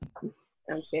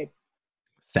Soundscape.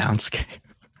 Soundscape.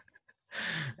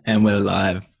 And we're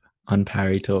live on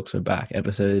Parry Talks. We're back.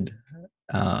 Episode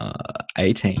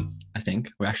 18, I think.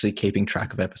 We're actually keeping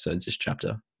track of episodes this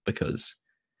chapter because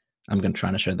I'm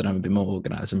trying to show that I'm a bit more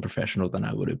organized and professional than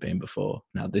I would have been before.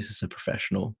 Now, this is a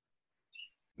professional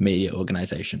media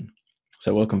organization.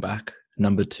 So welcome back.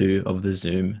 Number 2 of the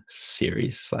Zoom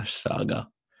series / saga.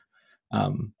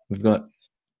 We've got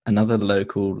another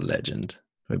local legend.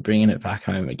 We're bringing it back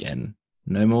home again.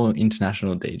 No more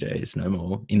international DJs, no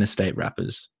more interstate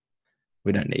rappers.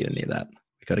 We don't need any of that.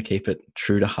 We got to keep it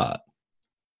true to heart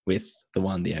with the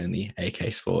one, the only,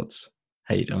 AK Sports.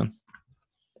 How you doing?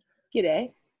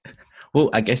 G'day.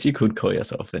 Well, I guess you could call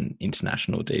yourself an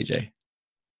international DJ.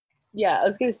 Yeah, I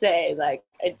was going to say, I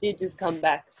did just come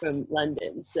back from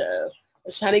London, so I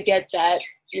was trying to get that,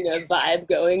 vibe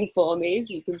going for me,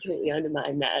 so you completely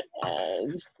undermine that,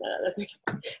 and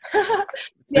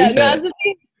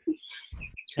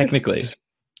technically,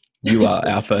 you are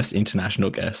our first international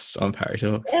guest on Parry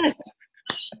Talks.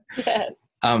 Yes.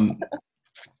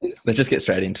 Let's just get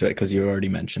straight into it because you already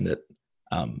mentioned it.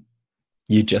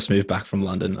 You just moved back from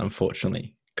London,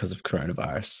 unfortunately, because of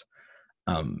coronavirus.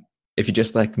 If you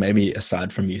just maybe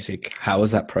aside from music, how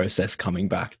was that process coming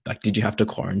back? Did you have to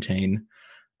quarantine?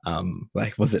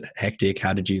 Was it hectic?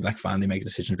 How did you finally make a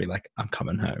decision to be I'm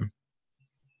coming home?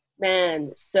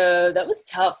 Man, so that was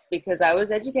tough because I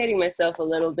was educating myself a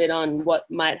little bit on what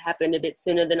might happen a bit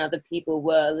sooner than other people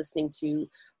were, listening to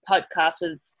podcasts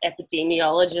with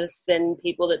epidemiologists and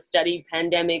people that study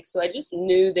pandemics. So I just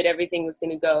knew that everything was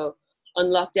going to go on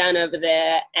lockdown over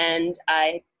there. And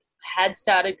I had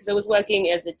started, because I was working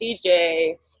as a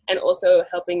DJ and also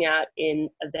helping out in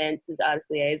events as artist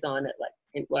liaison at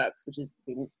Printworks, which has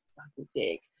been fucking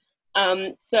sick.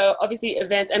 So obviously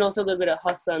events and also a little bit of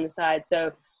hospital on the side.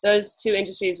 So those two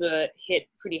industries were hit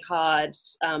pretty hard,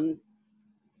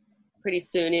 pretty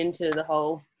soon into the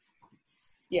whole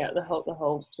crisis.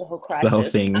 The whole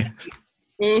thing.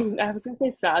 I was going to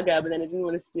say saga, but then I didn't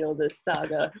want to steal the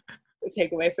saga or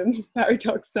take away from Parry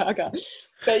Talks saga.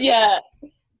 But yeah,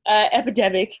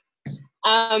 epidemic.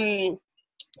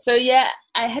 So yeah,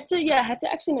 I had to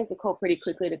actually make the call pretty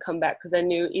quickly to come back because I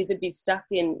knew either be stuck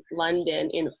in London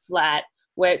in a flat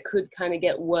where it could kind of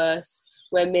get worse,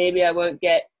 where maybe I won't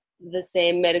get the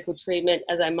same medical treatment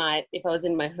as I might if I was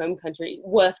in my home country,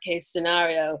 worst case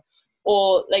scenario,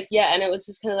 or and it was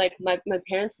just kind of my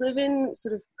parents live in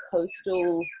sort of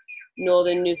coastal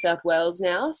northern New South Wales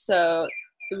now, so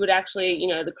it would actually,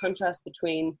 the contrast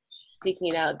between sticking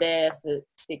it out there for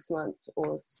 6 months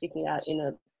or sticking it out in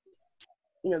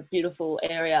a beautiful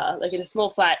area, in a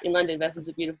small flat in London versus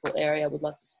a beautiful area with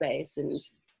lots of space and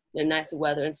nicer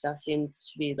weather and stuff seemed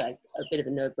to be a bit of a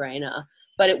no-brainer.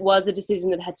 But it was a decision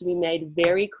that had to be made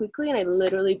very quickly, and I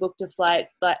literally booked a flight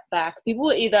back. People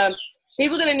that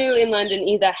I knew in London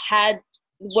either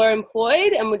were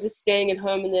employed and were just staying at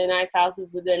home in their nice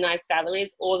houses with their nice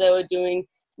salaries, or they were doing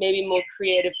maybe more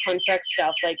creative contract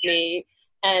stuff like me,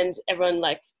 and everyone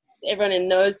in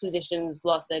those positions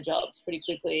lost their jobs pretty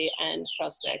quickly and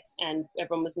prospects, and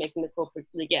everyone was making the call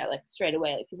straight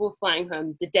away. People were flying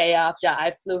home the day after.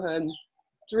 I flew home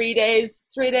 3 days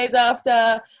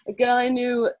after. A girl I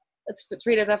knew,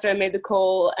 3 days after I made the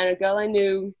call, and a girl I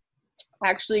knew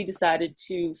actually decided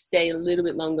to stay a little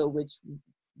bit longer, which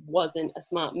wasn't a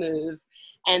smart move.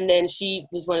 And then she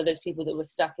was one of those people that was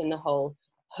stuck in the whole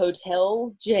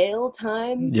hotel jail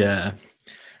time. Yeah.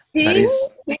 That is...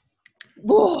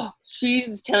 Whoa, she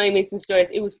was telling me some stories.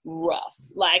 It was rough.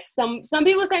 Some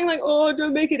people were saying oh,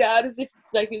 don't make it out as if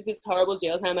it's this horrible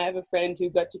jail time. I have a friend who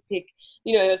got to pick,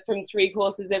 from 3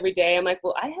 courses every day. I'm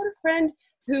well, I had a friend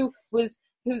who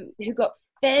got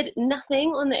fed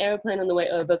nothing on the airplane on the way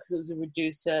over because it was a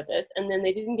reduced service, and then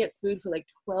they didn't get food for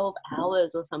 12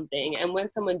 hours or something. And when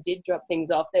someone did drop things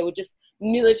off, they were just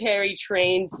military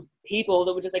trained people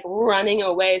that were just running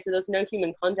away. So there was no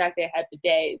human contact they had for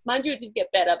days. Mind you, it did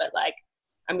get better, but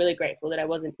I'm really grateful that I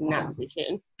wasn't in that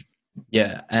position.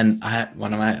 Yeah, and I've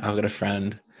got a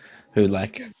friend who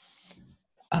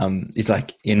is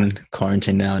in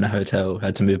quarantine now in a hotel,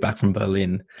 had to move back from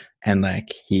Berlin, and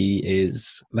he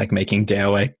is making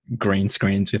DIY green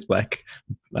screens with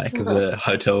the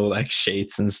hotel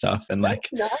sheets and stuff, and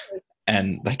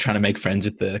and trying to make friends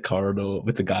with the corridor,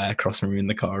 with the guy across from him in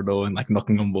the corridor, and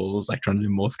knocking on walls, trying to do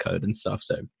Morse code and stuff.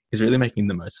 So he's really making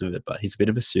the most of it, but he's a bit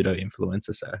of a pseudo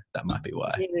influencer, so that might be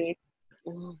why. Really?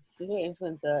 Oh, pseudo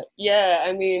influencer. Yeah,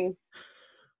 I mean,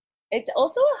 it's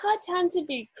also a hard time to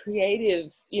be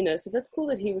creative, you know, so that's cool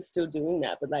that he was still doing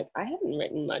that. But like, I haven't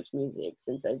written much music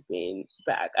since I've been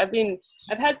back. I've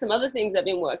had some other things I've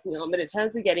been working on, but in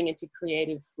terms of getting into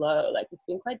creative flow, like it's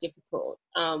been quite difficult.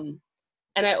 And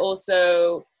I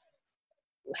also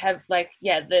have like,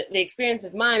 yeah, the experience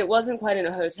of mine, it wasn't quite in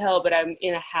a hotel, but I'm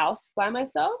in a house by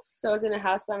myself. So I was in a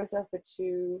house by myself for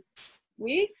 2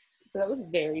 weeks. So that was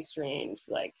very strange,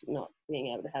 like not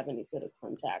being able to have any sort of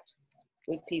contact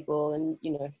with people, and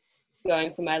you know,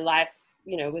 going from my life,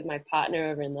 you know, with my partner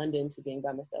over in London to being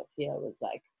by myself here was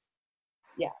like,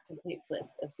 yeah, complete flip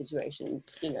of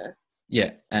situations, you know.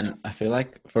 Yeah, and I feel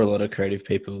like for a lot of creative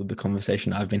people, the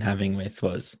conversation I've been having with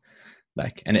was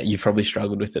like, and you've probably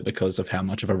struggled with it because of how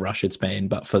much of a rush it's been,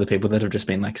 but for the people that have just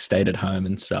been like stayed at home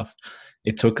and stuff,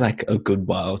 it took like a good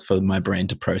while for my brain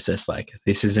to process like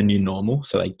this is a new normal,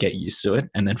 so like get used to it.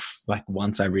 And then like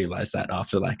once I realized that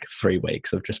after like 3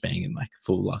 weeks of just being in like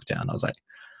full lockdown, I was like,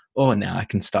 oh, now I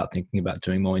can start thinking about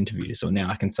doing more interviews, or now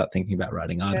I can start thinking about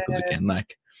writing articles again.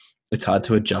 Like it's hard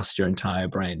to adjust your entire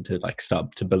brain to like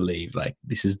start to believe like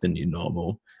this is the new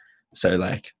normal. So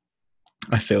like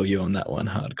I feel you on that one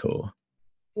hardcore.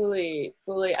 Fully.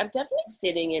 I'm definitely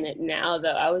sitting in it now, though.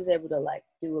 I was able to like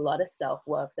do a lot of self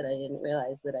work that I didn't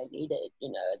realize that I needed,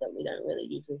 you know, that we don't really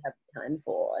usually have time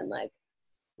for. And like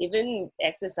even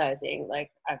exercising,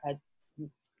 like I've had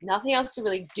nothing else to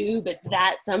really do but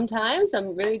that sometimes.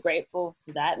 I'm really grateful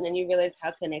for that. And then you realize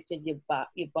how connected your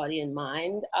body and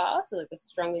mind are. So like the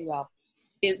stronger you are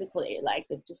physically, like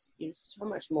you're so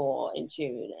much more in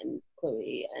tune and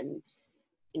cluey and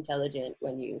intelligent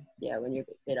when you're a bit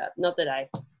fit up. Not that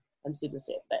I'm super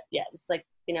fit, but yeah, just like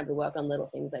being able to work on little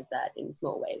things like that in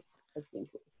small ways has been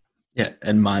cool. Yeah,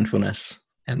 and mindfulness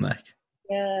and like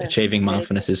achieving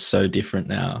mindfulness is so different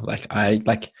now. Like I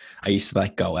used to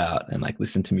like go out and like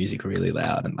listen to music really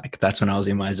loud, and like that's when I was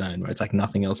in my zone where it's like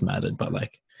nothing else mattered. But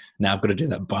like now I've got to do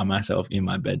that by myself in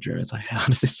my bedroom. It's like, how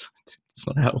does this? It's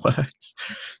not how it works.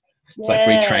 It's like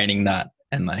retraining that.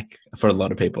 And like for a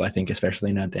lot of people, I think, especially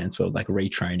in our dance world, like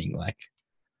retraining, like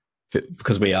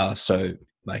because we are so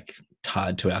like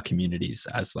tied to our communities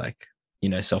as like, you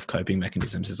know, self-coping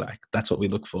mechanisms is like, that's what we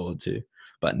look forward to.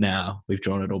 But now we've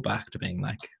drawn it all back to being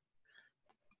like,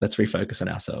 let's refocus on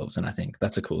ourselves. And I think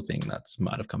that's a cool thing that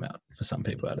might have come out for some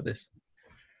people out of this.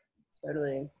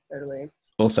 Totally.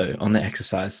 Also on the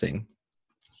exercise thing,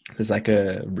 there's like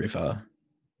a river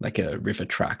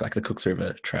track, like the Cooks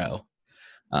River Trail,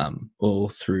 all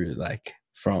through like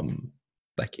from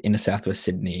like inner southwest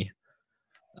Sydney,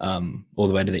 all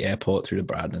the way to the airport through to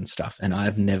Brighton and stuff. And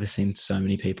I've never seen so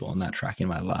many people on that track in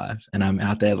my life. And I'm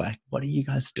out there like, what are you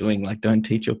guys doing? Like, don't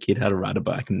teach your kid how to ride a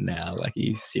bike now. Like, are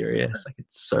you serious? Like,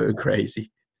 it's so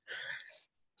crazy.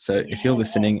 So if you're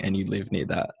listening and you live near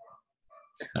that,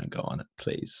 don't go on it,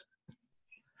 please.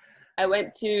 I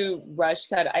went to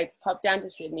Rushcutter. I popped down to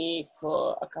Sydney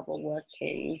for a couple of work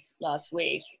things last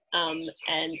week. And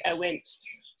I went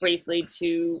briefly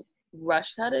to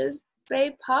Rushcutter's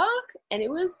Bay Park, and it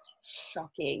was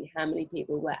shocking how many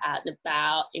people were out and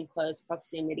about in close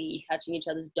proximity, touching each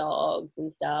other's dogs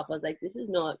and stuff. I was like, this is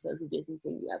not social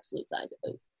distancing, you absolute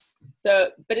psychos. So,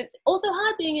 but it's also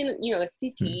hard being in, you know, a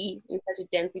city in such a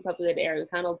densely populated area. We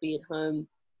can't all be at home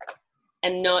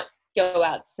and not go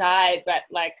outside, but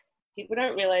like people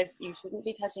don't realize you shouldn't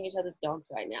be touching each other's dogs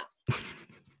right now.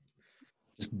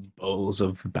 Just bowls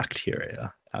of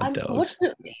bacteria.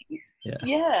 Unfortunately.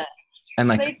 Yeah. And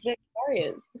like the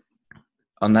barriers.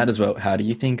 On that as well, how do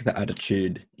you think the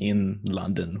attitude in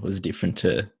London was different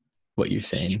to what you've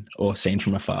seen or seen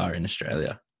from afar in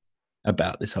Australia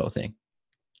about this whole thing?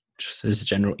 Just as a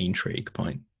general intrigue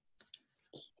point.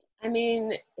 I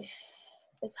mean,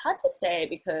 it's hard to say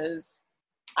because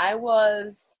I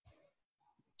was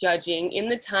judging in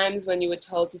the times when you were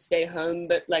told to stay home,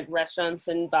 but like restaurants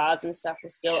and bars and stuff were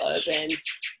still open.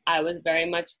 I was very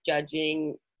much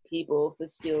judging people for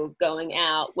still going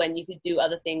out when you could do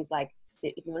other things like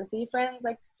sit, if you want to see your friends,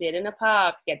 like sit in a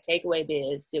park, get takeaway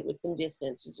beers, sit with some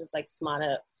distance. It's just like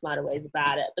smarter ways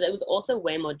about it. But it was also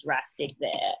way more drastic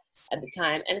there at the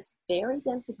time. And it's very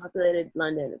densely populated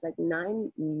London. It's like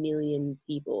 9 million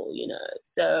people, you know.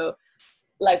 So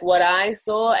like what I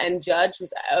saw and judged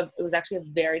was, it was actually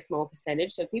a very small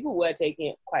percentage. So people were taking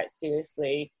it quite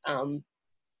seriously.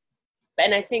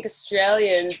 And I think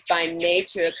Australians by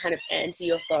nature are kind of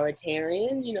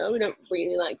anti-authoritarian, you know, we don't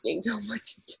really like being told what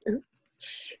to do.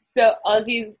 So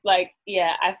Aussies, like,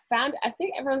 yeah, I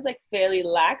think everyone's like fairly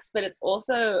lax, but it's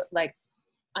also like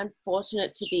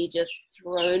unfortunate to be just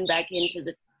thrown back into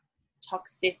the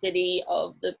toxicity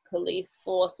of the police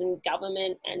force and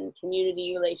government and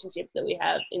community relationships that we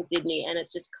have in Sydney, and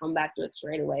it's just come back to it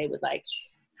straight away with like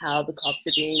how the cops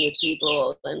are being with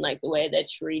people and like the way they're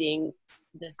treating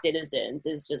the citizens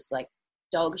is just like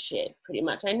dog shit pretty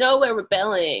much. I know we're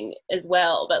rebelling as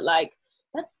well, but like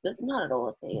that's not at all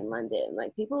a thing in London.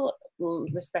 Like people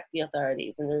respect the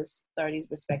authorities and the authorities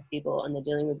respect people and they're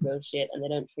dealing with real shit and they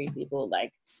don't treat people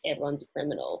like everyone's a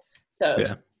criminal. So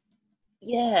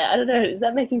yeah, I don't know. Is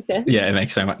that making sense? Yeah, it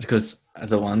makes so much, because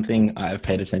the one thing I've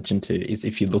paid attention to is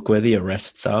if you look where the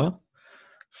arrests are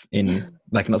in,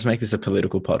 like, not to make this a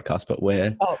political podcast, but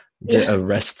where the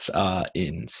arrests are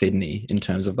in Sydney in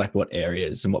terms of like what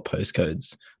areas and what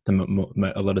postcodes a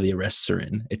lot of the arrests are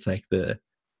in. It's like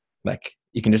like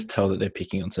you can just tell that they're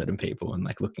picking on certain people and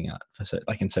like looking out for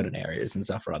like in certain areas and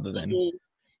stuff rather than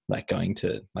like going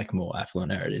to like more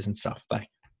affluent areas and stuff.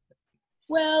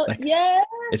 Yeah,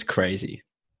 it's crazy.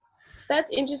 That's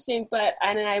interesting, but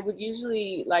I would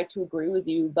usually like to agree with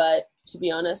you, but to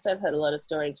be honest, I've heard a lot of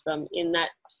stories from in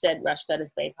that said Rush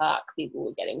Cutters Bay Park, people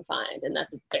were getting fined, and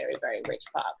that's a very, very rich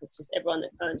park. It's just everyone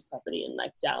that owns property in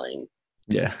like Darling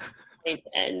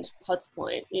and Potts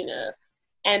Point, you know,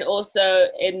 and also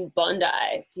in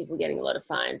Bondi, people getting a lot of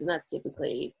fines, and that's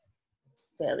typically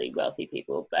fairly wealthy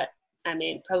people, but I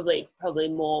mean, probably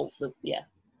more,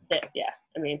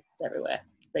 I mean, it's everywhere.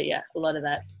 But yeah, a lot of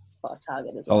that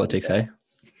target as well. Politics, hey?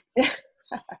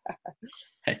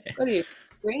 What are you,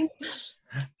 Greens?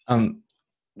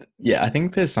 Yeah, I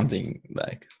think there's something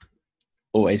like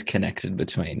always connected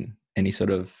between any sort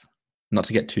of, not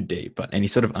to get too deep, but any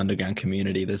sort of underground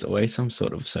community. There's always some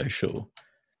sort of social,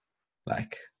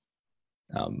 like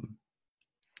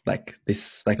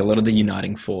this, like a lot of the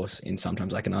uniting force in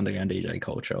sometimes like an underground DJ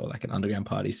culture or like an underground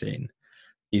party scene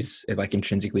is like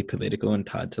intrinsically political and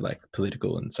tied to like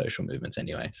political and social movements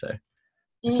anyway. So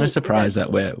it's no surprise that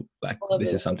we're like,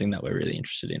 this is something that we're really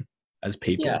interested in as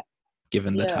people,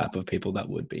 given the type of people that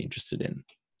would be interested in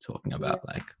talking about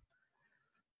like,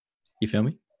 you feel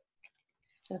me?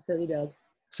 I feel you, dog.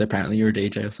 So apparently you're a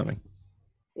DJ or something.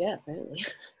 Yeah, apparently.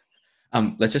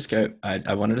 Let's just go.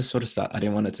 I wanted to sort of start. I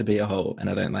didn't want it to be a whole, and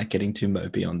I don't like getting too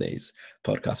mopey on these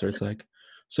podcasts where it's like,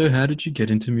 so how did you get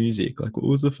into music? Like, what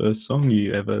was the first song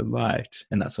you ever liked?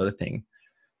 And that sort of thing.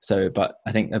 So, but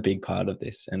I think a big part of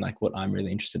this and like what I'm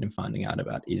really interested in finding out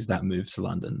about is that move to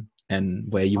London and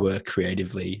where you were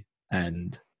creatively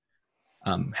and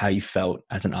how you felt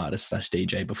as an artist /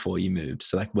 DJ before you moved.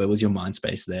 So like, where was your mind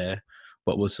space there?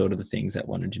 What was sort of the things that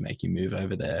wanted to make you move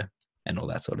over there and all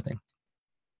that sort of thing?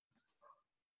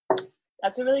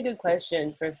 That's a really good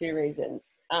question for a few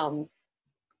reasons.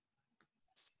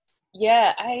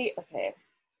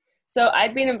 So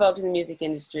I'd been involved in the music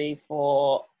industry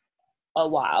for a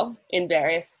while in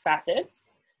various facets.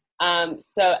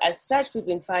 So as such, we've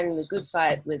been fighting the good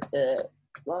fight with the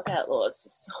lockout laws for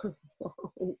so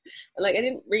long. And like, I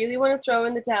didn't really want to throw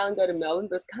in the towel and go to Melbourne,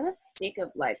 but I was kind of sick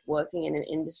of like working in an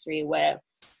industry where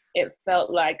it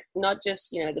felt like not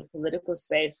just, you know, the political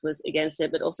space was against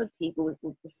it, but also people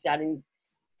were starting,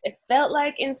 it felt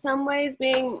like in some ways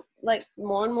being like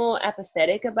more and more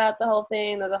apathetic about the whole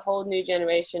thing. There's a whole new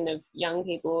generation of young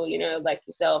people, you know, like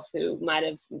yourself, who might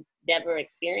have never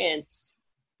experienced,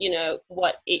 you know,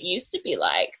 what it used to be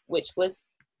like, which was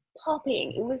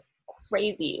popping. It was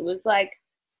crazy. It was like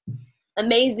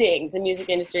amazing. The music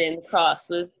industry and the crafts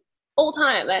was all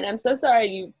time. And I'm so sorry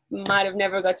you might have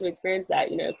never got to experience that,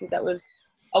 you know, because that was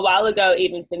a while ago.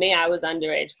 Even for me, I was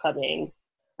underage clubbing.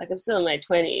 Like, I'm still in my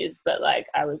 20s, but like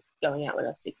I was going out when I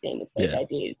was 16 with fake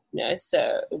IDs, you know,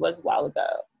 so it was a while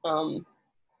ago.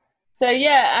 So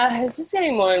yeah, it's just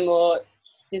getting more and more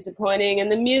disappointing.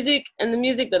 And the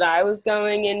music that I was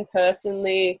going in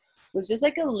personally was just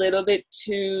like a little bit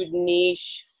too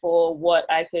niche for what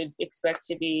I could expect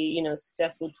to be, you know,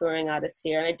 successful touring artists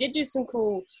here. And I did do some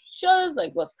cool shows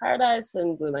like Lost Paradise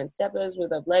and Blue Line Steppers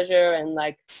with Of Leisure and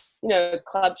like, you know,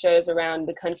 club shows around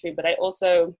the country. But I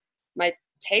also, my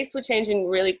tastes were changing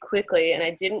really quickly and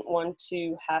I didn't want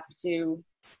to have to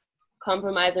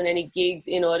compromise on any gigs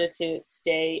in order to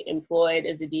stay employed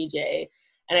as a DJ.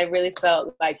 And I really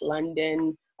felt like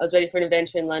London, I was ready for an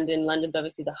adventure in London. London's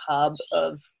obviously the hub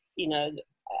of, you know,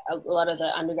 a lot of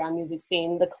the underground music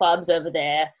scene. The clubs over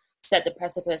there set the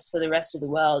precipice for the rest of the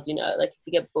world. You know, like if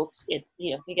you get booked, if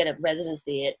you get a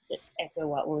residency at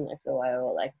XOYO,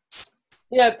 or like,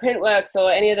 you know, Printworks or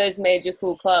any of those major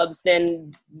cool clubs,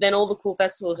 then all the cool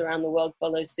festivals around the world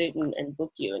follow suit and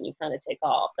book you, and you kind of take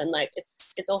off. And like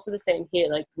it's also the same here.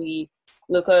 Like we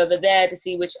look over there to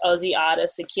see which Aussie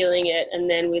artists are killing it, and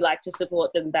then we like to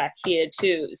support them back here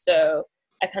too. So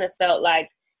I kind of felt like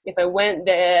if I went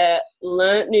there,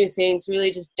 learnt new things,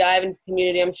 really just dive into the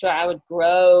community, I'm sure I would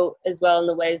grow as well in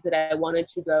the ways that I wanted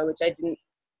to grow, which I didn't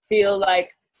feel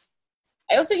like.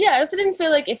 I also didn't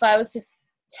feel like if I was to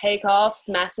take off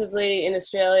massively in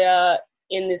Australia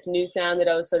in this new sound that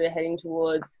I was sort of heading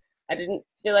towards, I didn't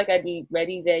feel like I'd be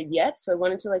ready there yet. So I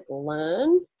wanted to like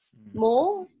learn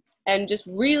more and just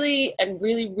really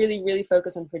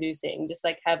focus on producing, just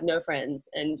like have no friends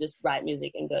and just write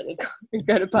music and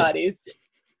go to parties.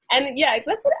 And yeah,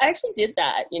 that's what I actually did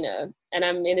that, you know, and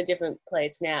I'm in a different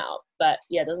place now. But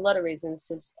yeah, there's a lot of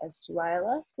reasons as to why I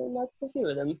left, and that's a few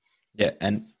of them. Yeah,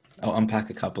 and I'll unpack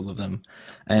a couple of them.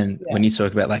 And when you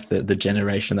talk about like the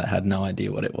generation that had no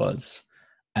idea what it was,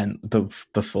 and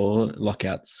before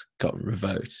lockouts got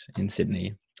revoked in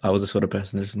Sydney, I was the sort of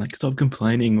person that's like, stop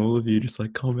complaining, all of you, just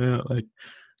like come out, like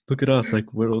look at us,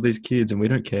 like we're all these kids and we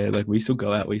don't care, like we still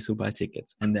go out, we still buy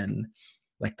tickets. And then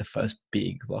like the first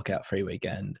big lockout free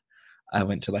weekend, I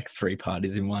went to like 3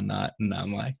 parties in one night, and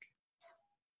I'm like,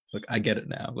 look, I get it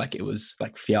now. Like it was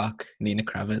like Fiak, Nina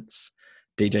Kravitz,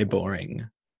 DJ Boring,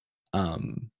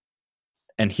 and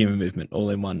Human Movement all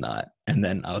in one night. And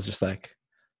then I was just like,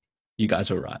 you guys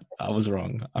were right. I was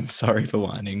wrong. I'm sorry for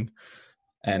whining.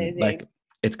 And Amazing. like,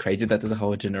 it's crazy that there's a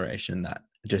whole generation that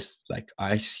just like,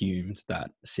 I assumed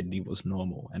that Sydney was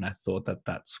normal. And I thought that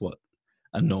that's what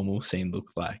a normal scene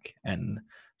looked like. And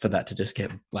for that to just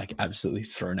get like absolutely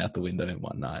thrown out the window in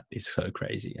one night is so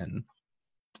crazy. And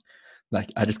like,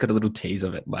 I just got a little tease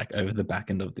of it like over the back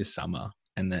end of this summer.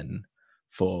 And then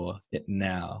for it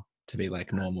now to be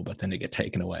like normal, but then to get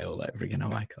taken away all over again, I'm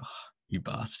like, oh, you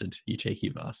bastard, you cheeky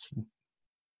bastard.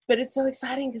 But it's so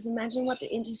exciting because imagine what the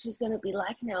industry is going to be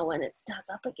like now when it starts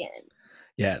up again.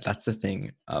 Yeah, that's the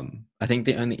thing. I think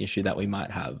the only issue that we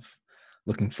might have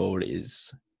looking forward is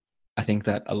I think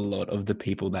that a lot of the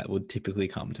people that would typically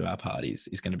come to our parties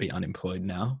is going to be unemployed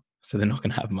now. So they're not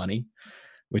going to have money,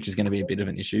 which is going to be a bit of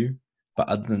an issue. But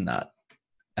other than that,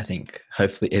 I think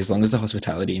hopefully as long as the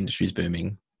hospitality industry is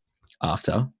booming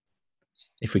after,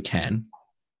 if we can,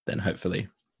 then hopefully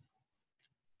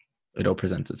it all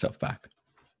presents itself back.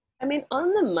 I mean,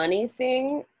 on the money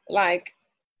thing, like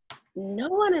no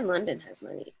one in London has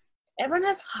money. Everyone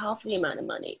has half the amount of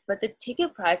money, but the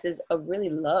ticket prices are really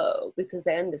low because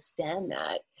they understand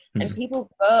that. And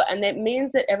people go, and that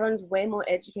means that everyone's way more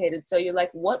educated. So you're like,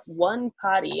 what one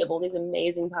party of all these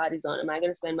amazing parties on am I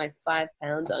going to spend my £5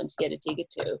 on to get a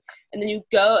ticket to? And then you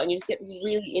go and you just get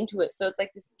really into it. So it's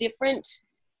like this different,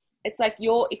 it's like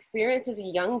your experience as a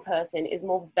young person is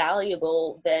more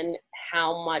valuable than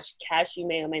how much cash you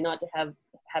may or may not to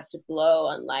have to blow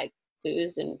on like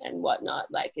booze and whatnot.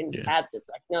 Like in cabs, it's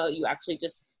like, no, you actually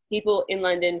just, people in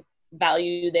London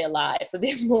value their life a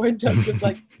bit more in terms of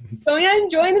like going out and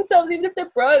enjoying themselves even if they're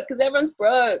broke, because everyone's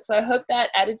broke. So I hope that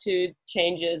attitude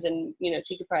changes and, you know,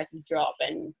 ticket prices drop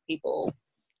and people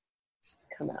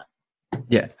come out.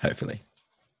 Yeah, hopefully.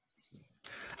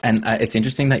 And it's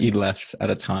interesting that you left at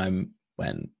a time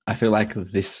when I feel like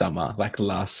this summer, like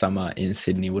last summer in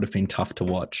Sydney, would have been tough to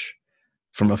watch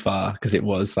from afar because it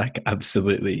was like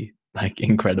absolutely like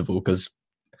incredible because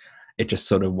it just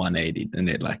sort of 180 and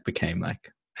it like became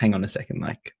like, hang on a second,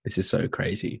 like this is so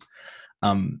crazy.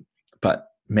 But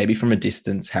maybe from a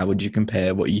distance, how would you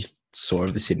compare what you saw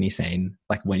of the Sydney scene,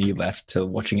 like when you left, to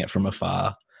watching it from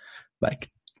afar? Like,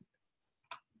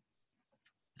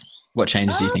 what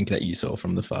changes do you think that you saw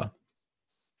from the far?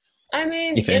 I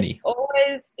mean, if any?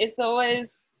 It's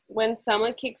always when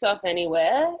summer kicks off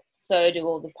anywhere, so do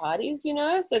all the parties, you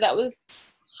know? So that was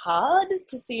hard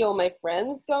to see all my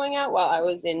friends going out while I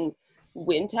was in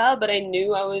winter, but I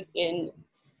knew I was in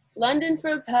London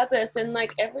for a purpose, and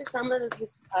like every summer there's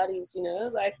these parties, you know,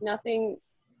 like nothing.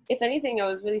 If anything, I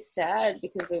was really sad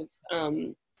because of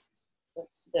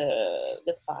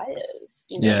the fires,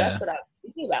 you know. Yeah. That's what I was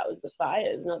thinking about, was the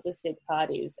fires, not the sick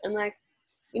parties. And like,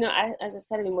 you know, as I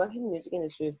said, I've been working in the music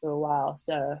industry for a while,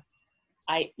 so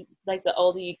I like the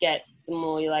older you get, the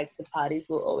more you like the parties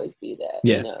will always be there.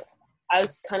 Yeah. You know, I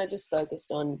was kind of just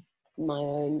focused on my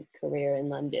own career in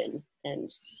London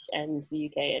and the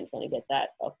UK and trying to get that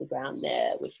off the ground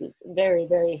there, which was very,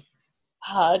 very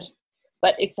hard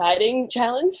but exciting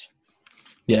challenge.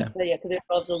 Yeah. So yeah, because it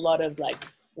involves a lot of like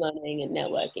learning and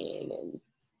networking and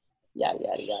yada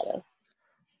yada yada.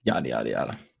 Yada yada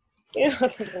yada. Yeah.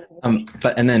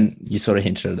 But and then you sort of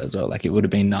hinted at it as well, like it would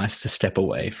have been nice to step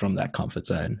away from that comfort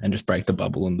zone and just break the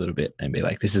bubble a little bit and be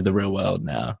like, this is the real world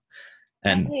now.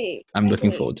 And exactly. I'm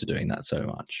looking forward to doing that so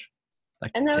much.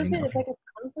 Like, and that was it. It's like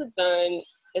a comfort zone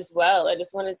as well. I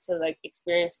just wanted to like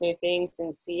experience new things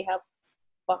and see how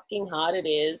fucking hard it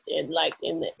is in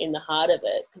the heart of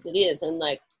it, because it is. And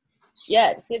like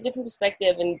yeah, just get a different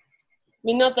perspective. And I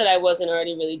mean, not that I wasn't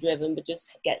already really driven, but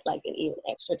just get like an even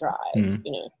extra drive,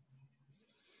 you know.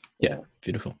 Yeah,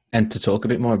 beautiful. And to talk a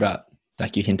bit more about,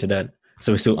 like you hinted at,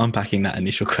 so we're still unpacking that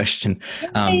initial question.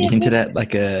 You hinted at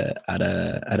like at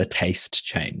a taste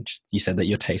change. You said that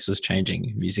your taste was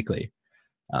changing musically.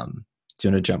 Do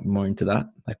you want to jump more into that?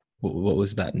 Like, what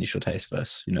was that initial taste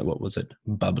first? You know, what was it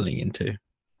bubbling into?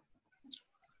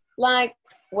 Like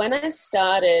when I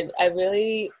started, I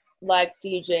really liked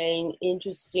DJing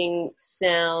interesting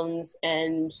sounds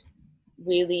and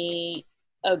really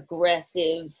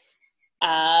aggressive,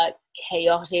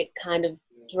 chaotic kind of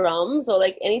drums, or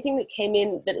like anything that came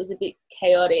in that was a bit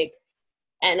chaotic,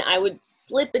 and I would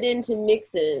slip it into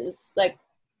mixes, like,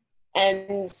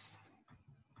 and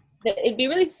it'd be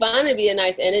really fun, it'd be a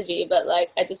nice energy, but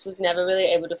like I just was never really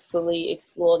able to fully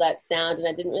explore that sound, and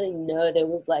I didn't really know there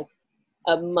was like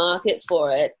a market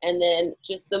for it. And then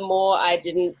just the more I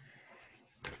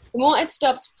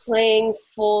stopped playing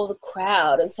for the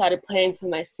crowd and started playing for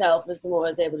myself, as the more I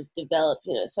was able to develop,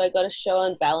 you know. So I got a show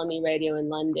on Bellamy Radio in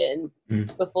London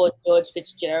before George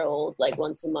Fitzgerald, like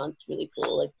once a month, really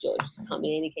cool. Like George to come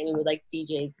in, he came in with like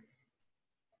DJ,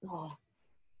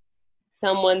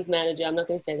 someone's manager. I'm not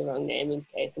going to say the wrong name in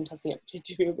case I'm tossing up to,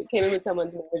 but came in with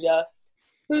someone's manager.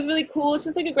 It was really cool. It's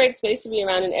just like a great space to be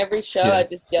around. And every show I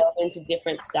just delve into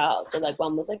different styles. So like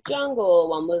one was like jungle,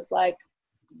 one was like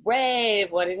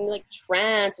rave, one didn't like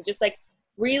trance, and just like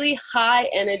really high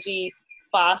energy,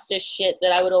 faster shit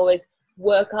that I would always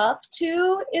work up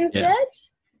to in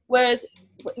sets. Whereas,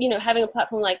 you know, having a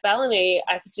platform like Bellamy,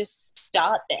 I could just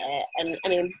start there. And I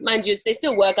mean, mind you, they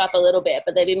still work up a little bit,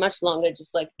 but they'd be much longer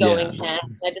just like going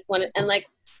ham. I just wanted, and like,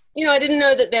 you know, I didn't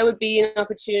know that there would be an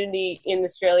opportunity in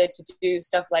Australia to do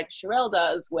stuff like Sherelle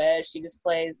does, where she just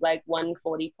plays like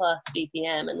 140 plus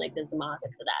BPM, and like there's a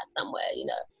market for that somewhere, you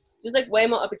know. So there's like way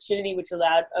more opportunity, which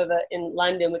allowed over in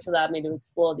London, which allowed me to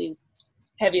explore these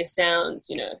heavier sounds,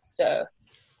 you know. So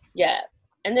yeah.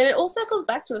 And then it all circles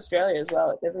back to Australia as well.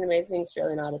 Like, there's an amazing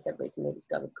Australian artist I've recently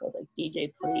discovered called like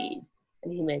DJ Plead,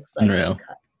 and he makes like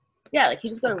like he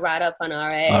just got a write up on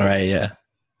RA.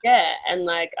 Yeah, and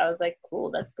like I was like, cool,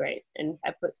 that's great. And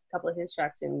I put a couple of his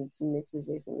tracks in some mixes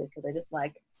recently because I just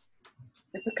like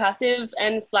the percussive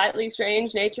and slightly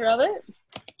strange nature of it.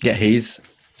 Yeah, he's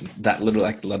that little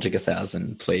like Logic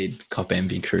 1000 Plead Cop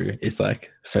Envy crew is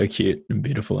like so cute and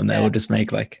beautiful, and they all just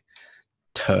make like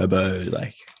turbo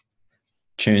like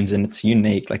tunes, and it's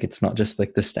unique. Like it's not just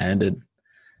like the standard,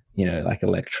 you know, like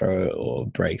electro or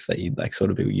breaks that you'd like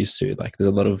sort of be used to. Like there's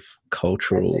a lot of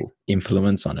cultural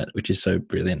influence on it, which is so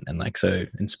brilliant and like so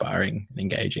inspiring and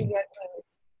engaging.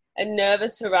 And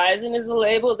Nervous Horizon is a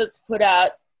label that's put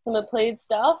out some of Plead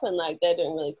stuff, and like they're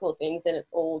doing really cool things, and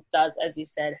it's all does, as you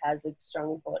said, has a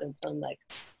strong importance on like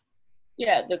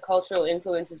the cultural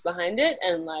influences behind it,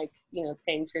 and like, you know,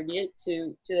 paying tribute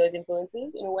to those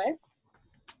influences in a way.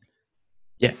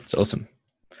 Yeah, it's awesome.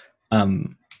 Wow,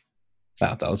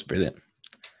 that was brilliant.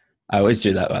 I always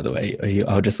do that, by the way.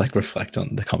 I'll just like reflect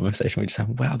on the conversation. We just say,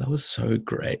 wow, that was so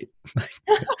great.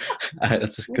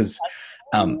 That's just because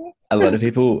a lot of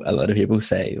people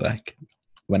say, like,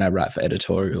 when I write for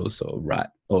editorials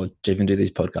or even do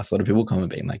these podcasts, a lot of people come and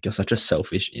being like, you're such a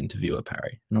selfish interviewer,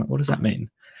 Parry. And I'm like, what does that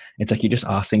mean? It's like you just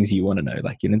ask things you want to know.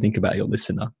 Like, you don't think about your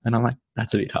listener. And I'm like,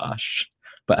 that's a bit harsh.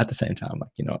 But at the same time,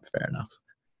 like, you know what, fair enough.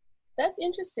 That's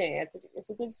interesting. It's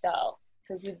a good style,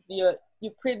 because you're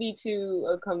privy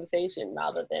to a conversation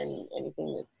rather than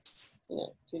anything that's, you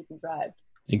know, too contrived.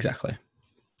 Exactly.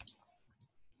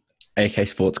 AK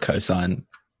Sports cosign.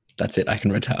 That's it. I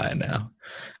can retire now.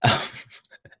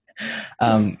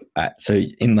 Right, so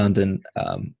in London,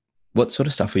 what sort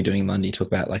of stuff were you doing in London? You talk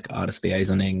about like artist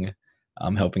liaisoning,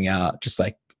 helping out. Just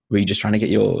like, were you just trying to get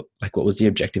your, like, what was the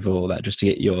objective of all that? Just to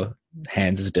get your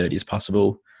hands as dirty as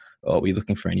possible? Or were you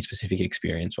looking for any specific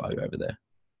experience while you were over there?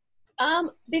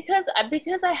 Because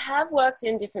I have worked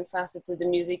in different facets of the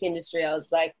music industry, I was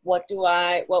like, what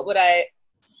would I,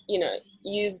 you know,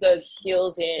 use those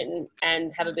skills in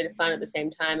and have a bit of fun at the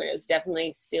same time? And it was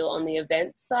definitely still on the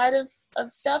event side of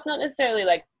stuff, not necessarily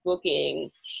like booking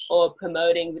or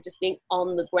promoting, but just being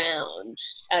on the ground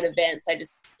at events.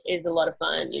 Is a lot of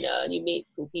fun, you know, and you meet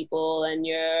cool people, and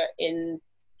you're in,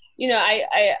 you know,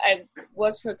 I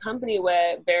worked for a company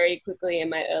where very quickly in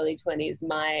my early 20s,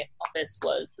 my office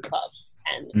was the club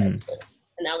and the festival,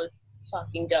 and that was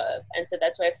fucking dope. And so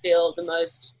that's where I feel the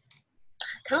most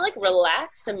kind of like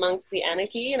relaxed amongst the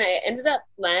anarchy. And I ended up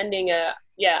landing a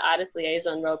artist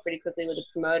liaison role pretty quickly with a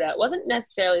promoter. It wasn't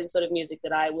necessarily the sort of music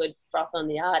that I would froth on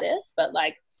the artist, but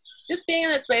like just being in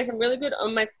that space, I'm really good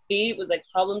on my feet with like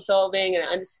problem solving, and I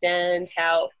understand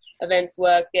how events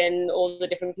work and all the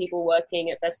different people working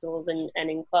at festivals and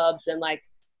in clubs, and like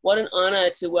what an honor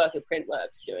to work at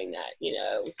Printworks doing that. You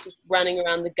know, it's just running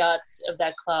around the guts of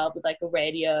that club with like a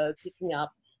radio, picking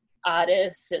up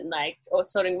artists and like or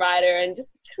sorting writer, and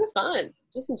just it's kind of fun.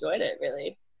 Just enjoyed it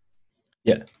really.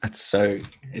 Yeah, it's so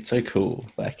cool.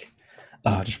 Like,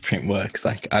 oh, just Printworks.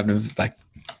 Like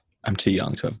I'm too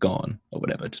young to have gone or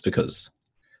whatever, just because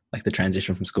like the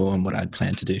transition from school and what I'd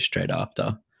planned to do straight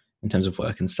after in terms of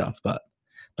work and stuff. But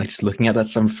like just looking at that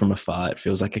from afar, it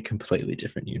feels like a completely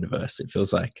different universe. It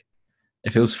feels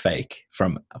fake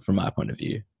from my point of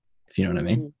view, if you know what I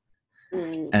mean.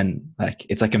 Mm. And like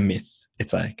it's like a myth.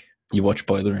 It's like you watch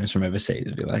boiler rooms from overseas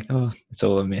and be like, oh, it's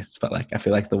all a myth. But like I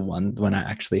feel like the one when I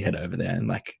actually head over there and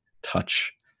like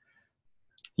touch,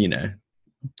 you know,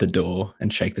 the door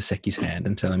and shake the Seki's hand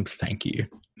and tell him thank you,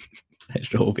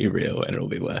 it'll all be real and it'll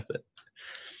be worth it.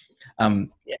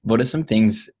 What are some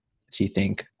things do you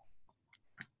think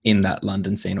in that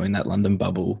London scene or in that London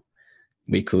bubble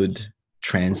we could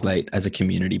translate as a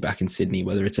community back in Sydney,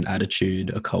 whether it's an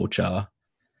attitude, a culture,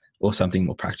 or something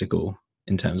more practical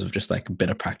in terms of just like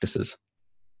better practices?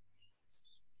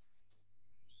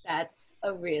 That's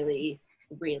a really,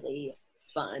 really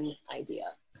fun idea.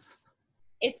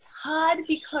 It's hard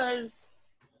because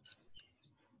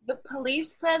the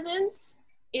police presence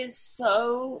is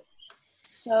so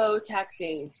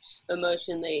taxing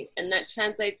emotionally, and that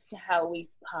translates to how we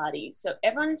party. So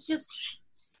everyone is just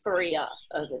freer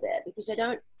over there because they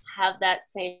don't have that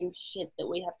same shit that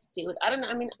we have to deal with. I don't know.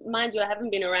 I mean, mind you, I haven't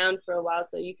been around for a while,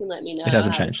 so you can let me know. It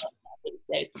hasn't changed. These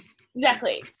days.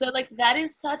 Exactly. So like that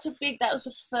is such a big, that was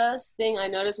the first thing I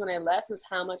noticed when I left, was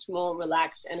how much more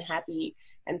relaxed and happy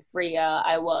and freer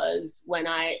I was when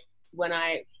I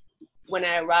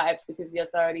arrived, because the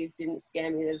authorities didn't scare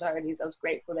me. The authorities, I was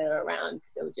grateful they were around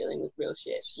because they were dealing with real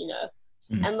shit, you know.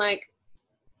 And like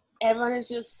everyone is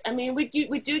just, I mean, we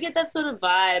do get that sort of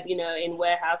vibe, you know, in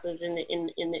warehouses in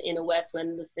the inner west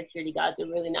when the security guards are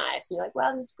really nice and you're like,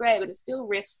 wow, this is great, but it still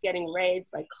risks getting raids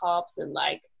by cops. And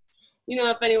like, you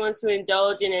know, if anyone wants to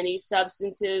indulge in any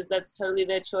substances, that's totally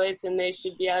their choice, and they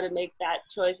should be able to make that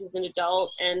choice as an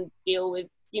adult and deal with,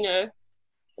 you know,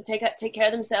 take care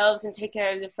of themselves and take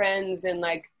care of their friends. And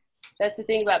like that's the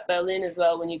thing about Berlin as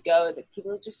well. When you go, it's like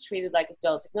people are just treated like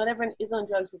adults. Like not everyone is on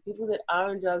drugs, but people that are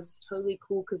on drugs is totally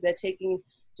cool because they're taking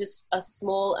just a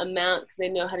small amount because they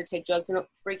know how to take drugs. They're not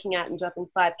freaking out and dropping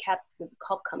 5 caps because there's a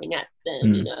cop coming at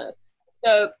them, you know.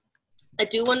 So I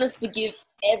do want to forgive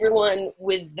everyone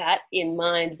with that in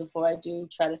mind before I do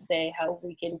try to say how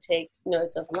we can take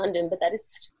notes of London, but that is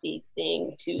such a big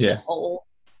thing to the whole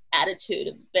attitude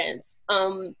of events.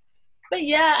 But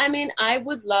yeah, I mean, I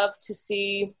would love to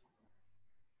see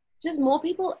just more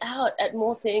people out at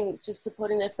more things, just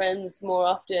supporting their friends more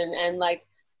often, and like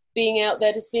being out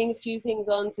there, just being a few things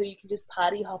on so you can just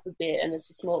party hop a bit and it's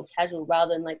just more casual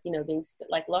rather than like, you know, being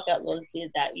like lockout laws did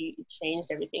that. You changed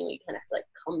everything. You kind of have to like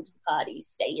come to the party,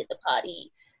 stay at the party,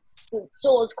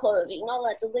 doors closed, you're not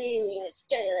allowed to leave, you know,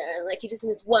 stay there. And like you're just in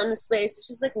this one space. It's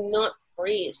just like not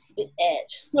free. It's just a bit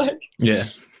edge. Like, yeah.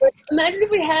 But imagine if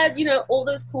we had, you know, all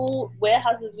those cool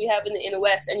warehouses we have in the inner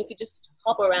west and you could just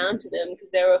hop around to them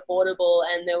because they were affordable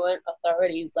and there weren't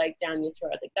authorities like down your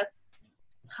throat. I think it's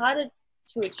harder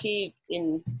to achieve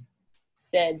in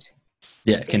said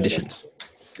conditions.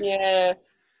 Yeah.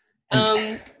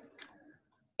 But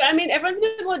I mean, everyone's a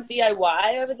bit more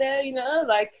DIY over there, you know,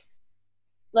 like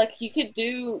you could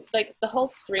do like the whole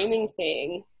streaming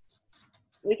thing.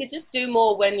 We could just do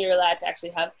more when you're allowed to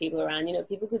actually have people around, you know.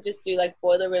 People could just do like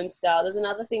boiler room style. There's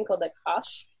another thing called like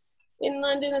Hush in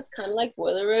London. It's kind of like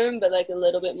boiler room, but like a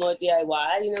little bit more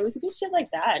DIY, you know. We could do shit like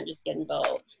that and just get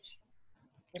involved.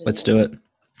 Let's do it.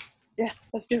 Yeah,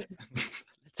 let's do it.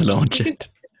 Let's launch it.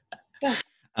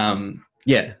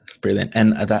 Yeah, brilliant.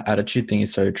 And that attitude thing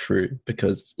is so true,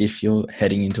 because if you're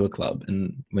heading into a club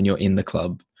and when you're in the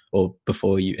club or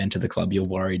before you enter the club, you're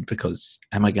worried because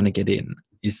am I going to get in?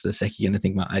 Is the Seki going to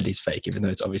think my ID is fake, even though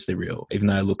it's obviously real, even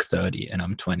though I look 30 and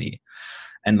I'm 20?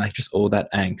 And like just all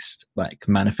that angst like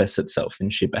manifests itself in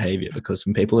shit behavior, because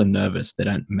when people are nervous, they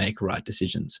don't make right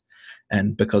decisions.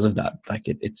 And because of that, like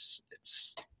it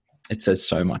says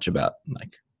so much about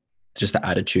like just the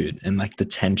attitude and like the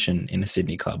tension in a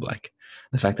Sydney club. Like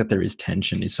the fact that there is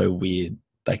tension is so weird.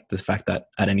 Like the fact that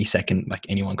at any second, like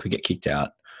anyone could get kicked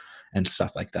out and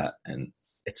stuff like that. And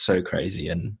it's so crazy.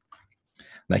 And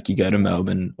like you go to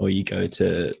Melbourne or you go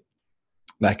to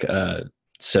like a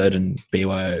certain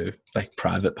BYO like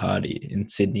private party in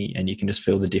Sydney and you can just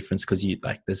feel the difference because you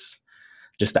like there's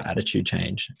just the attitude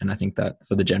change. And I think that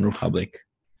for the general public,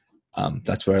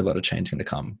 That's where a lot of change is going to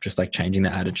come. Just like changing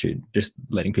the attitude, just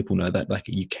letting people know that like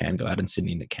you can go out in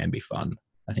Sydney and it can be fun,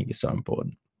 I think is so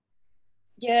important.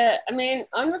 Yeah, I mean,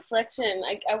 on reflection,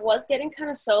 I was getting kind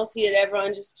of salty at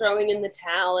everyone just throwing in the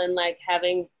towel and like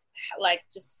having, like,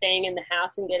 just staying in the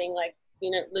house and getting like,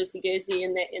 loosey goosey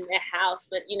in their house.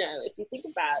 But if you think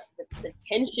about the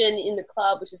tension in the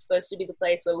club, which is supposed to be the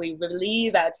place where we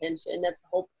relieve our tension, that's the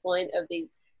whole point of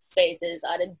these spaces,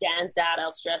 are to dance out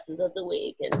our stresses of the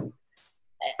week. And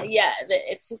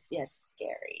it's just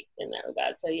scary in that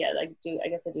regard. So I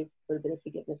guess I do put a bit of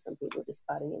forgiveness on people just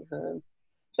partying at home.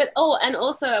 But and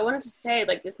also I wanted to say,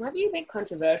 like, this might be a bit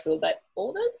controversial, but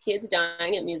all those kids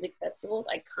dying at music festivals,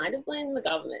 I kind of blame the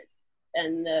government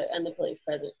and the police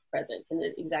presence in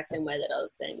the exact same way that I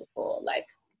was saying before. Like,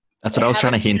 that's what I was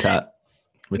trying to hint at.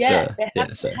 They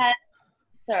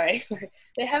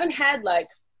haven't had like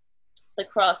the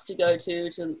cross to go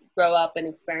to grow up and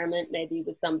experiment maybe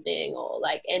with something, or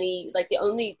like the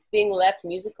only thing left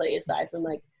musically aside from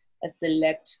like a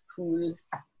select cool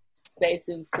space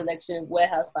of selection of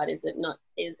warehouse parties that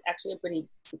is actually a pretty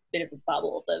bit of a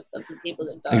bubble of the people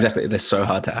that go. Exactly, they're so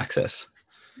hard to access.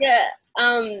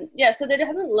 So they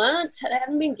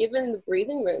haven't been given the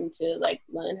breathing room to like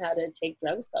learn how to take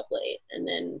drugs properly, and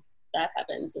then that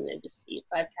happens and they just eat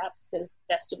 5 caps because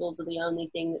festivals are the only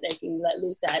thing that they can let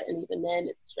loose at, and even then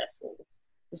it's stressful.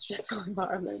 It's a stressful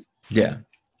environment. Yeah.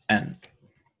 And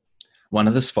one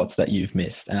of the spots that you've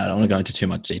missed, and I don't want to go into too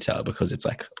much detail because it's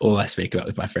like all I speak about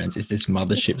with my friends, is this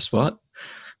Mothership spot.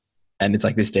 And it's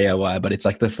like this DIY, but it's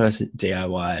like the first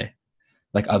DIY,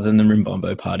 like other than the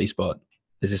Rimbombo party spot,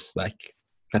 there's this like,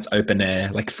 that's open air,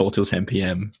 like 4 till 10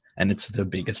 p.m. And it's the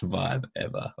biggest vibe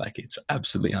ever. Like, it's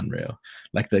absolutely unreal.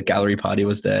 Like the gallery party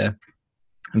was there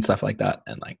and stuff like that.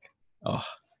 And like,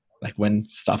 like when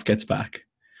stuff gets back,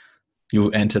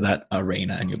 you'll enter that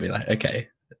arena and you'll be like, okay,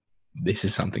 this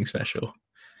is something special.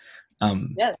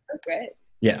 Yeah, that's great.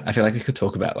 Yeah, I feel like we could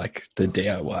talk about like the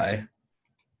DIY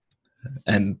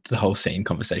and the whole scene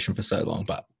conversation for so long,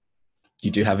 but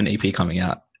you do have an EP coming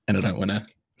out, and I don't want to,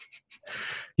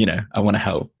 I want to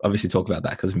help obviously talk about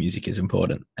that because music is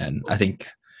important. And I think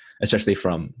especially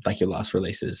from like your last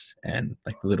releases and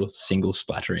like the little single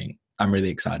splattering, I'm really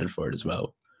excited for it as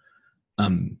well.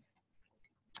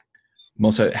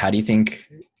 Also,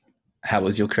 how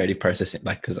was your creative process?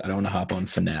 Like, because I don't want to harp on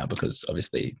for now because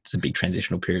obviously it's a big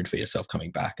transitional period for yourself coming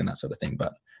back and that sort of thing,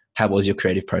 but how was your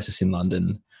creative process in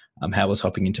London? How was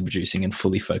hopping into producing and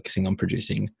fully focusing on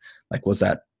producing? Like, was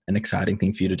that an exciting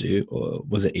thing for you to do, or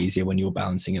was it easier when you were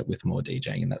balancing it with more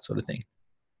DJing and that sort of thing?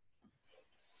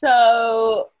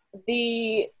 So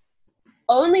the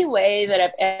only way that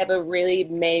I've ever really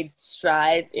made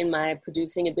strides in my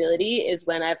producing ability is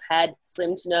when I've had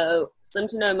slim to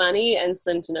no money and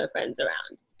slim to no friends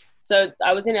around. So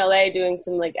I was in LA doing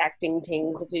some like acting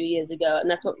things a few years ago, and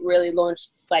that's what really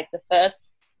launched like the first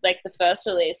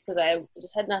release, because I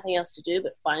just had nothing else to do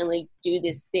but finally do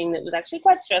this thing that was actually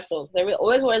quite stressful. I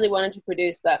always really wanted to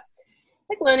produce, but it's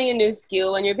like learning a new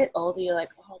skill. When you're a bit older, you're like,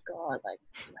 oh God, like,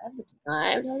 do I have the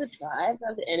time? Do I have the drive? Do I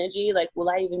have the energy? Like, will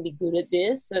I even be good at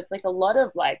this? So it's like a lot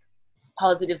of like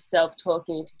positive self-talk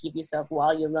you need to give yourself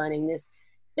while you're learning this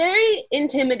very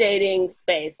intimidating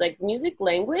space. Like, music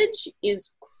language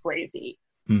is crazy,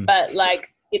 but like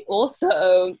it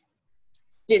also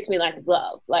fits me like a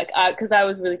glove. Like, because I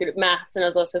was really good at maths, and I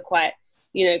was also quite,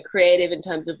 creative in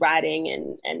terms of writing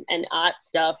and art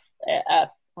stuff,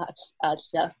 art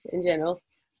stuff in general.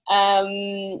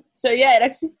 So yeah, it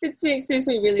actually suits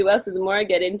me really well. So the more I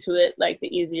get into it, like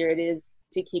the easier it is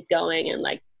to keep going, and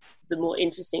like the more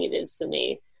interesting it is for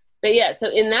me. But yeah, so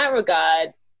in that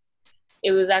regard,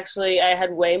 it was actually, I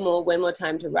had way more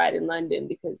time to write in London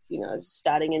because, I was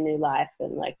starting a new life,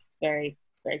 and like it's very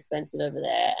expensive over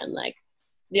there. And like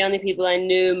the only people I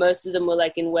knew, most of them were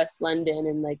like in West London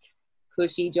and like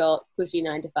cushy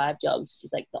 9-to-5 jobs, which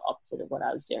was like the opposite of what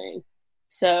I was doing.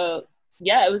 So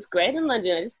yeah, it was great in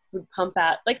London. I just would pump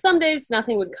out, like some days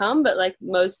nothing would come, but like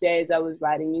most days I was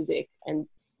writing music and,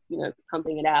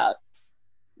 pumping it out,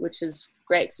 which is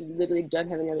great because you literally don't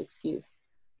have any other excuse.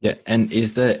 Yeah. And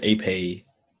is the EP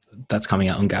that's coming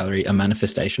out on Gallery a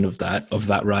manifestation of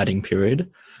that writing period?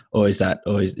 Or is the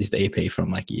EP from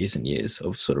like years and years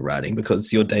of sort of writing?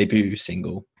 Because your debut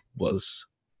single was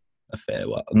a fair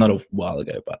while, not a while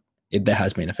ago, but there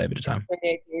has been a fair bit of time.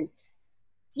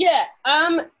 Yeah.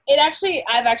 I've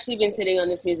actually been sitting on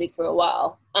this music for a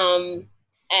while.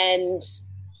 And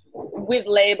with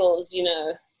labels,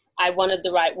 I wanted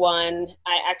the right one.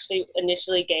 I actually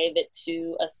initially gave it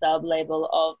to a sub label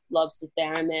of Lobster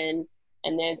Theremin,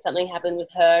 and then something happened with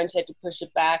her and she had to push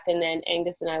it back. And then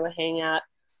Angus and I were hanging out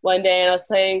one day and I was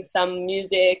playing some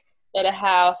music at a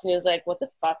house and he was like, what the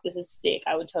fuck, this is sick,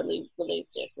 I would totally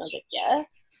release this. And I was like, yeah.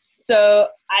 So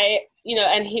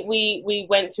we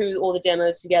went through all the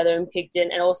demos together and picked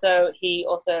it. And also he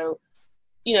also,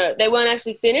 they weren't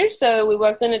actually finished, so we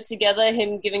worked on it together,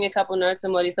 him giving a couple notes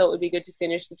on what he thought would be good to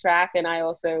finish the track, and I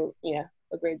also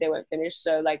agreed they weren't finished.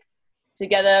 So like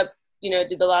together,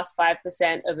 did the last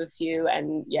 5% of a few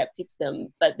and picked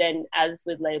them. But then as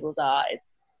with labels are,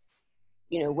 it's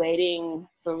waiting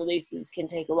for releases can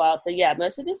take a while. So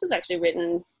most of this was actually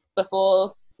written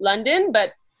before London,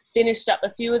 but finished up, a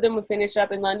few of them were finished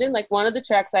up in London. Like one of the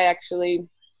tracks I actually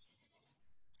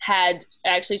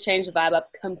changed the vibe up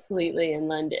completely in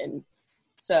London.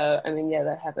 So I mean,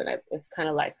 that happened. It's kind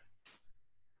of like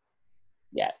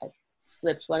I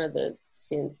flipped one of the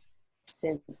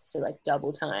synths to like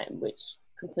double time, which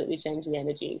completely changed the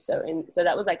energy. So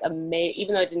that was like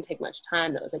even though it didn't take much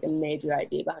time, that was like a major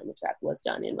idea behind the track was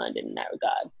done in London in that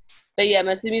regard. But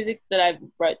most of the music that I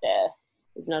wrote there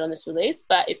is not on this release,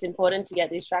 but it's important to get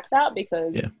these tracks out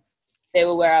because they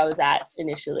were where I was at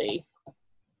initially.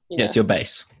 It's your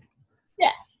base.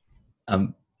 Yeah.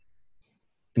 And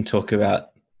talk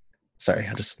about, sorry,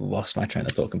 I just lost my train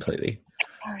of thought completely.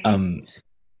 Sorry.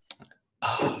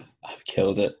 I've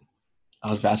killed it. I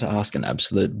was about to ask an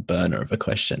absolute burner of a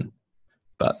question,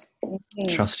 but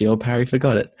trusty old Parry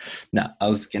forgot it. Now, I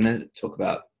was going to talk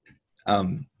about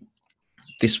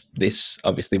this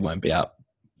obviously won't be out.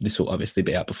 This will obviously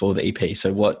be out before the EP.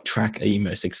 So what track are you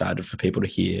most excited for people to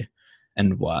hear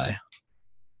and why?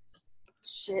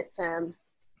 Shit, fam.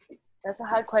 That's a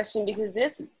hard question because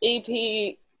this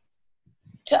EP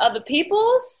to other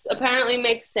people apparently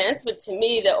makes sense, but to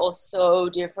me, they're all so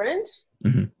different.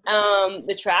 Mm-hmm.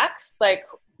 The tracks, like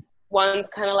one's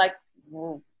kind of like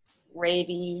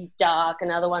ravey, dark,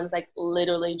 another one's like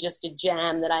literally just a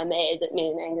jam that I made that me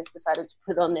and Angus decided to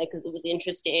put on there because it was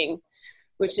interesting.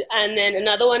 And then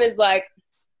another one is like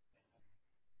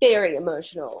very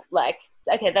emotional. Like,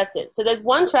 okay, that's it. So there's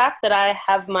one track that I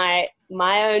have my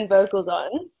own vocals on,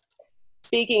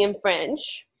 speaking in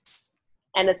French,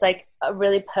 and it's like a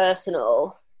really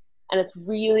personal, and it's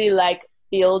really like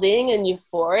building and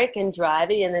euphoric and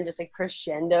drivey, and then just a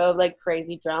crescendo of like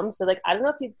crazy drums. So like I don't know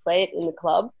if you'd play it in the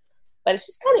club, but it's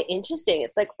just kind of interesting.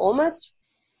 It's like almost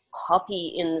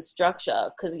poppy in the structure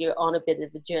because you're on a bit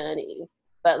of a journey,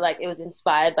 but like it was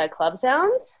inspired by club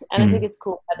sounds, and I think it's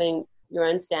cool having your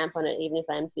own stamp on it, even if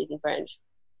I'm speaking French.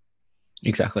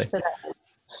 Exactly.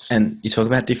 And you talk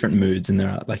about different moods, and there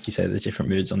are, like you say, there's different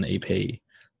moods on the EP.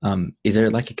 Is there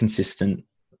like a consistency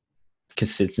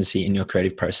in your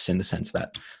creative process in the sense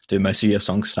that do most of your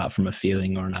songs start from a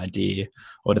feeling or an idea,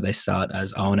 or do they start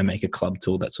as I want to make a club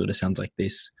tool that sort of sounds like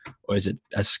this, or is it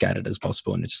as scattered as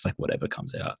possible and it's just like whatever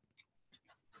comes out?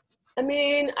 I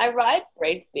mean, I write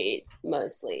breakbeat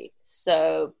mostly,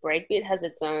 so breakbeat has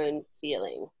its own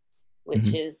feeling,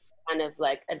 which is kind of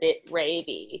like a bit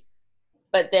ravey,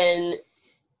 but then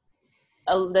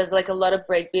there's like a lot of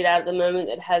breakbeat out at the moment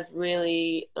that has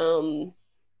really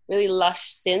really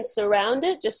lush synths around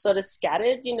it, just sort of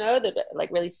scattered, that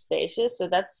like really spacious. So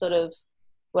that's sort of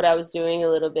what I was doing a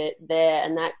little bit there,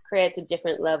 and that creates a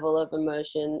different level of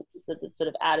emotion. So that's sort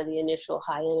of out of the initial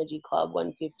high energy club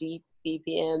 150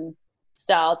 BPM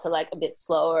style to like a bit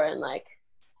slower and like,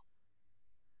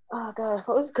 oh god,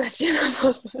 what was the question?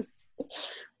 What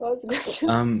was the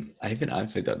question?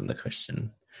 I've forgotten the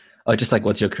question. Oh, just like,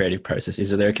 what's your creative process?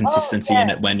 Is there a consistency in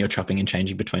it when you're chopping and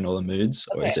changing between all the moods,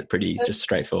 or is it pretty just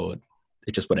straightforward?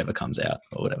 It's just whatever comes out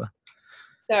or whatever.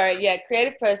 Sorry,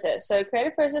 creative process. So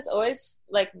creative process always,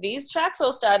 like these tracks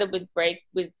all started with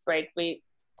breakbeat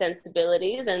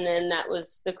sensibilities, and then that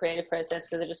was the creative process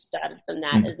because I just started from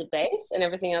that as a base, and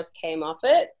everything else came off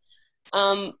it.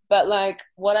 But like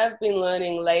what I've been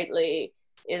learning lately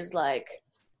is like,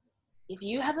 if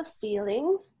you have a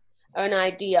feeling or an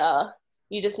idea,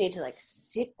 you just need to like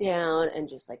sit down and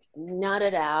just like nut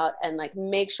it out and like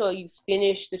make sure you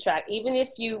finish the track, even if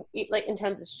you like in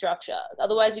terms of structure.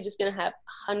 Otherwise you're just going to have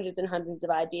hundreds and hundreds of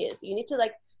ideas. You need to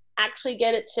like actually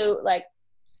get it to like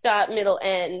start, middle,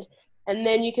 end, and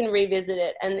then you can revisit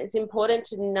it. And it's important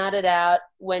to nut it out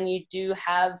when you do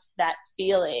have that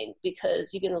feeling,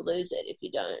 because you're going to lose it if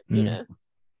you don't,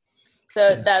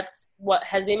 So that's what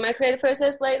has been my creative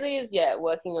process lately is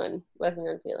working on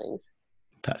feelings.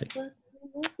 Perfect. I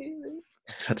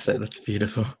was about to say that's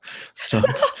beautiful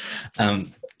stuff.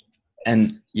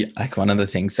 And like one of the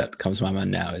things that comes to my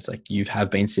mind now is like you have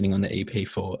been sitting on the EP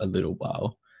for a little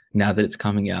while. Now that it's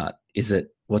coming out,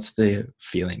 what's the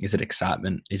feeling? Is it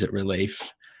excitement? Is it relief?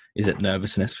 Is it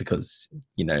nervousness because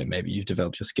maybe you've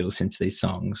developed your skills since these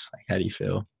songs? Like, how do you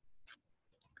feel?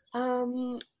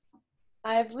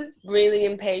 I was really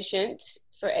impatient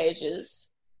for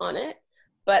ages on it,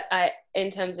 but in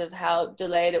terms of how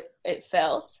delayed it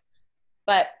felt.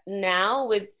 But now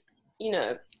with, you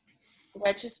know,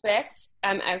 retrospect,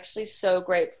 I'm actually so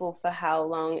grateful for how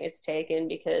long it's taken,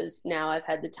 because now I've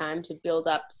had the time to build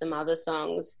up some other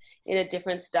songs in a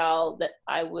different style that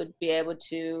I would be able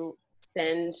to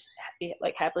send,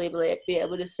 like happily be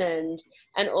able to send.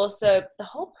 And also the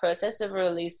whole process of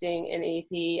releasing an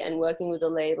EP and working with a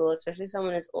label, especially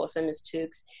someone as awesome as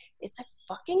Tooks, it's like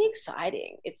fucking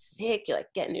exciting. It's sick. You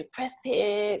like get new press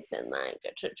pics and like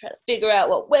try to figure out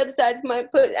what websites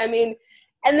might put. I mean,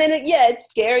 and then it's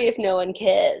scary if no one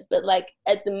cares, but like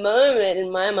at the moment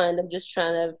in my mind I'm just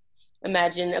trying to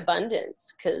imagine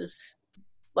abundance, because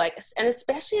like, and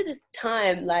especially at this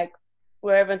time, like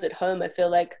where everyone's at home, I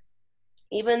feel like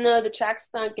even though the tracks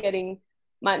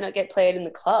might not get played in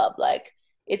the club, like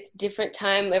it's different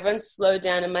time, everyone's slowed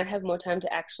down and might have more time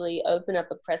to actually open up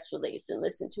a press release and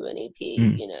listen to an EP.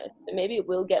 You know, maybe it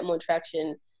will get more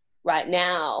traction right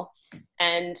now.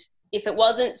 And if it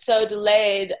wasn't so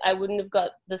delayed, I wouldn't have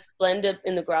got the Splendor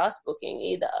in the Grass booking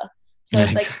either. So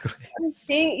it's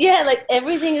like, like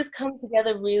everything has come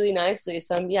together really nicely.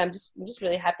 So I'm just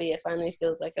really happy. It finally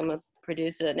feels like I'm a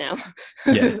producer now.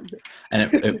 Yeah,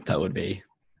 and that would be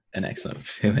an excellent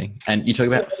feeling. And you talk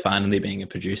about finally being a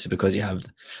producer because you have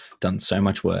done so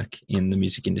much work in the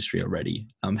music industry already.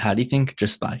 How do you think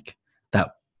just like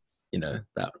that, you know,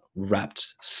 that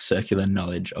wrapped circular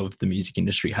knowledge of the music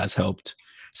industry has helped,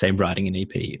 say, writing an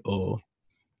EP or,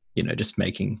 you know, just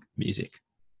making music,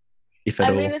 if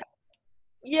at all? I mean,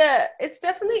 it's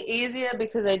definitely easier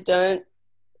because I don't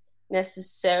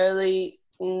necessarily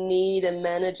need a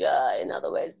manager in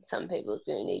other ways. Some people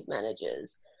do need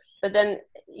managers, but then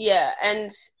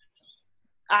and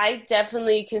I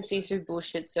definitely can see through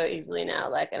bullshit so easily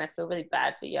now, like, and I feel really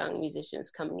bad for young musicians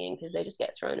coming in because they just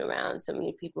get thrown around. So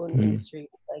many people in the industry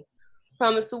like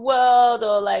promise the world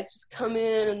or like just come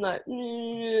in and like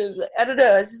I don't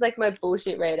know, it's just like my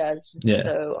bullshit radar is just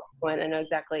so on point. I know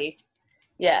exactly.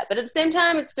 But at the same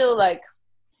time it's still like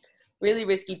really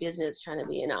risky business trying to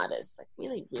be an artist, like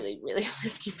really, really, really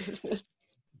risky business.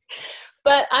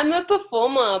 But I'm a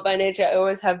performer by nature. I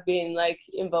always have been like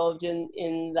involved in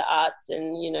the arts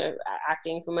and, you know,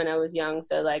 acting from when I was young.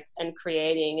 So like, and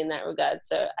creating in that regard.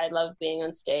 So I love being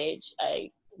on stage.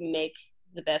 I make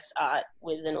the best art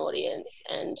with an audience,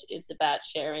 and it's about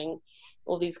sharing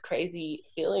all these crazy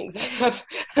feelings I have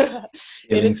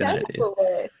in a tangible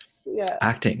way. Yeah.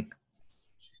 Acting.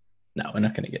 No, we're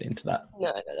not going to get into that.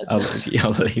 No, that's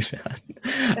I'll leave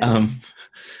that.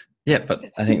 Yeah, but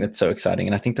I think that's so exciting.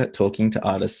 And I think that talking to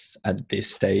artists at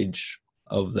this stage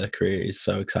of their career is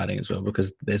so exciting as well,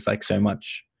 because there's like so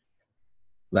much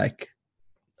like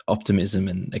optimism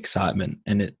and excitement,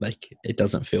 and it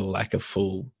doesn't feel like a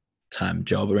full-time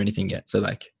job or anything yet. So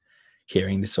like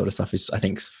hearing this sort of stuff is, I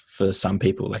think for some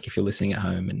people, like if you're listening at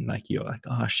home and like you're like,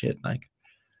 oh shit, like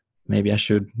maybe I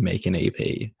should make an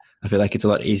EP. I feel like it's a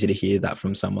lot easier to hear that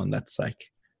from someone that's like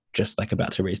just like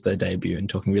about to release their debut and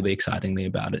talking really excitingly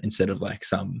about it, instead of like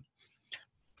some,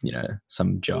 you know,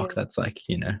 some jock that's like,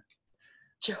 you know,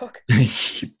 jock.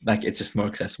 Like it's just more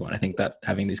accessible. And I think that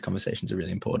having these conversations are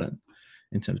really important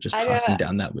in terms of just passing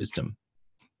down that wisdom.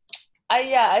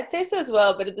 I'd say so as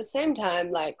well. But at the same time,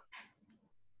 like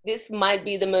this might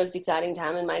be the most exciting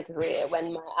time in my career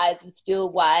when my eyes are still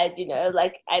wide, you know,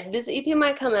 like this EP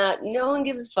might come out, no one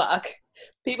gives a fuck.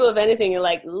 People, if anything, are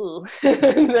like, ooh,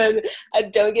 and then I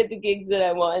don't get the gigs that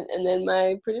I want, and then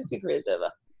my producer career is over.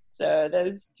 So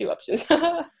there's two options.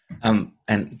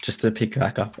 And just to pick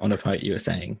back up on a point you were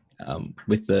saying,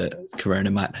 with the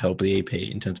Corona might help the EP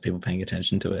in terms of people paying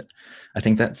attention to it. I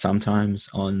think that sometimes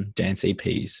on dance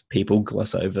EPs, people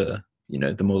gloss over, you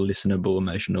know, the more listenable,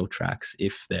 emotional tracks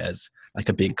if there's like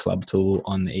a big club tool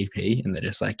on the EP and they're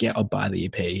just like, yeah, I'll buy the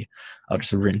EP. I'll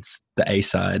just rinse the A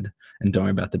side and don't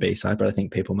worry about the B side. But I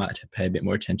think people might pay a bit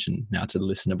more attention now to the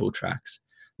listenable tracks,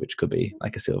 which could be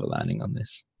like a silver lining on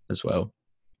this as well.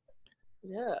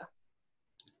 Yeah.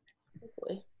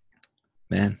 Hopefully.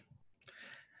 Man,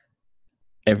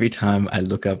 every time I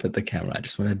look up at the camera, I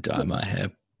just want to dye my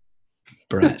hair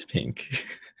bright pink.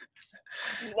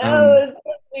 No, it's supposed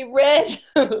to be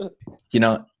red. You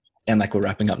know, and like we're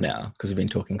wrapping up now because we've been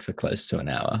talking for close to an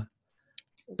hour.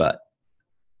 But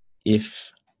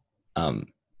if, I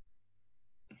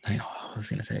was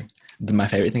going to say, my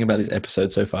favorite thing about this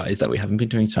episode so far is that we haven't been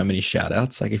doing so many shout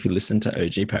outs. Like if you listen to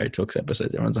OG Parry Talks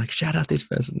episodes, everyone's like, shout out this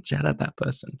person, shout out that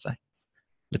person. It's like,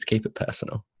 let's keep it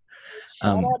personal.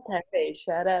 Shout out Parry,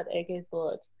 shout out AK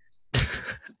Sports.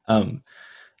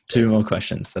 2 more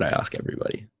questions that I ask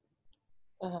everybody.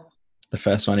 The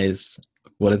first one is,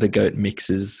 what are the goat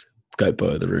mixes, goat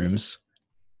boiler rooms?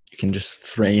 You can just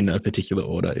three in a particular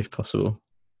order if possible.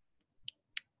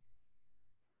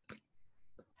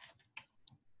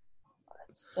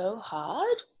 It's so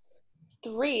hard.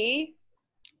 3.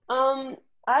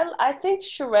 I think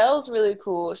Sherelle's really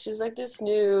cool. She's like this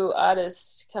new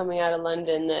artist coming out of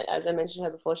London that, as I mentioned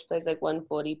her before, she plays like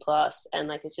 140 plus, and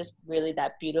like it's just really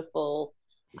that beautiful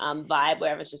vibe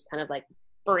where everyone's just kind of like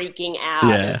freaking out.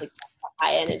 Yeah. And it's like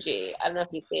high energy. I don't know if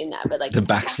you've seen that, but like the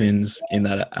backspins in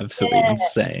that are absolutely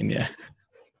insane. Yeah.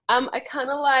 I kind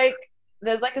of like.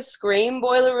 There's like a Scream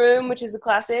boiler room, which is a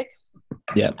classic.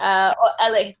 Yeah. I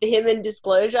like him in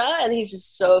Disclosure, and he's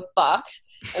just so fucked,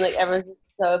 and like everyone's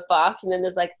so fucked, and then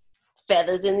there's like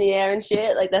feathers in the air and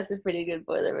shit. Like that's a pretty good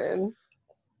boiler room.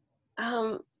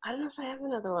 I don't know if I have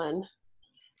another one.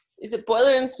 Is it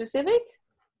boiler room specific?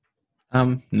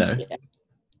 No. Yeah.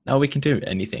 No, we can do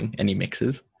anything, any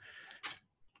mixes.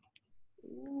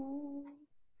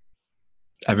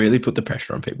 I really put the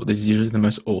pressure on people. This is usually the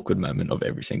most awkward moment of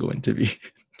every single interview.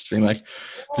 Just being like,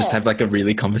 just have like a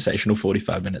really conversational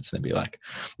 45 minutes and then be like,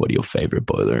 what are your favorite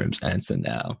boiler rooms? Answer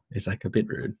now. It's like a bit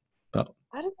rude, but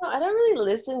I don't know. I don't really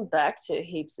listen back to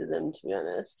heaps of them, to be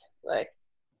honest. Like,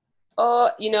 oh,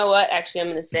 you know what? Actually, I'm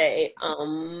going to say,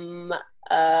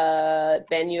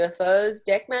 Ben UFO's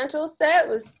deck mantle set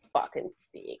was fucking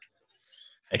sick.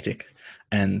 hectic.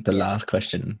 And the last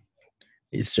question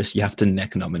is just, you have to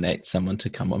neck nominate someone to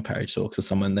come on Parry Talks, or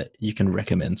someone that you can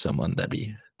recommend, someone that'd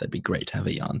be great to have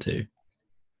a yarn to,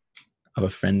 of a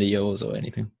friend of yours or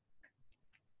anything.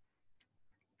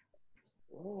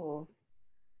 Oh.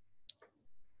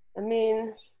 I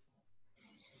mean,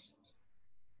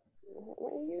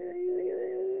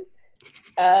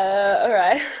 all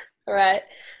right.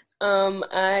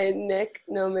 I neck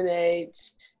nominate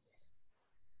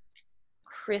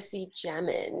Chrissy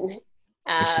Jamin,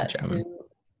 who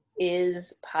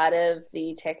is part of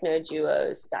the techno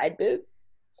duo Side Boob.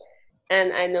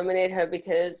 And I nominate her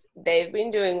because they've been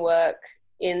doing work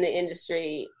in the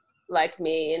industry like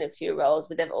me in a few roles,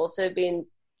 but they've also been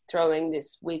throwing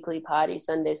this weekly party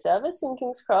Sunday service in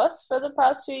King's Cross for the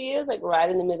past few years, like right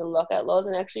in the middle of lockout laws,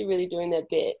 and actually really doing their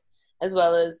bit, as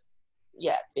well as,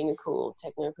 being a cool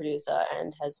techno producer,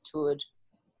 and has toured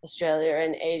Australia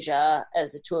and Asia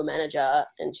as a tour manager,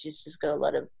 and she's just got a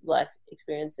lot of life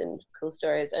experience and cool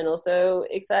stories, and also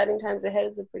exciting times ahead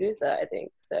as a producer, I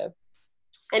think. So,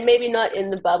 and maybe not in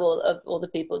the bubble of all the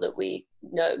people that we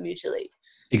know mutually.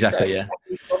 Exactly,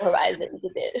 so horizons a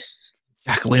bit.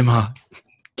 Jack Limmer,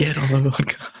 get on the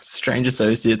podcast. Strange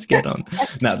Associates, get on.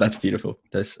 No, that's beautiful.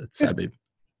 That's Side Boob.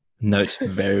 Notes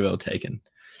very well taken.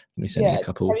 Let me send you a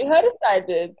couple. Have you heard of Side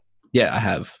Boob? Yeah, I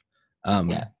have.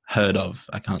 Heard of.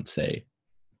 I can't say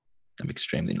I'm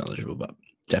extremely knowledgeable, but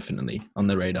definitely on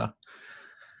the radar.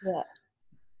 Yeah.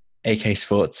 AK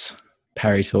Sports,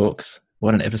 Parry Talks.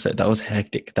 What an episode. That was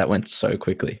hectic. That went so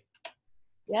quickly.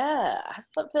 Yeah,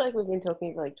 I feel like we've been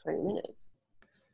talking for like 20 minutes.